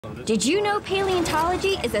Did you know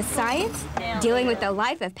paleontology is a science dealing with the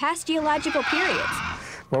life of past geological periods?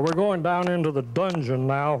 Well, we're going down into the dungeon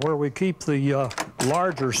now where we keep the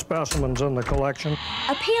larger specimens in the collection.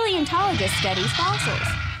 A paleontologist studies fossils.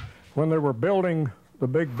 When they were building the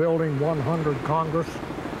big building 100 Congress,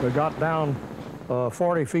 they got down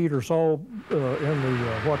 40 feet or so in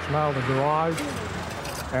the what's now the garage,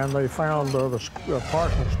 and they found the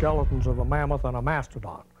partial skeletons of a mammoth and a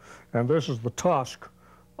mastodon. And this is the tusk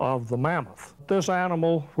of the mammoth. This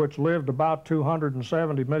animal, which lived about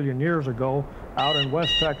 270 million years ago out in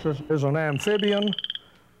West Texas, is an amphibian.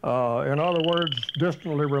 In other words,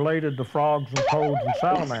 distantly related to frogs and toads and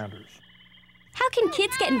salamanders. How can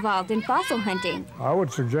kids get involved in fossil hunting? I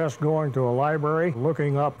would suggest going to a library,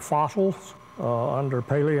 looking up fossils under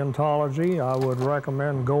paleontology. I would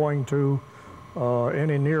recommend going to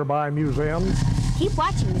any nearby museums. Keep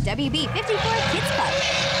watching the WB 54 Kids Club.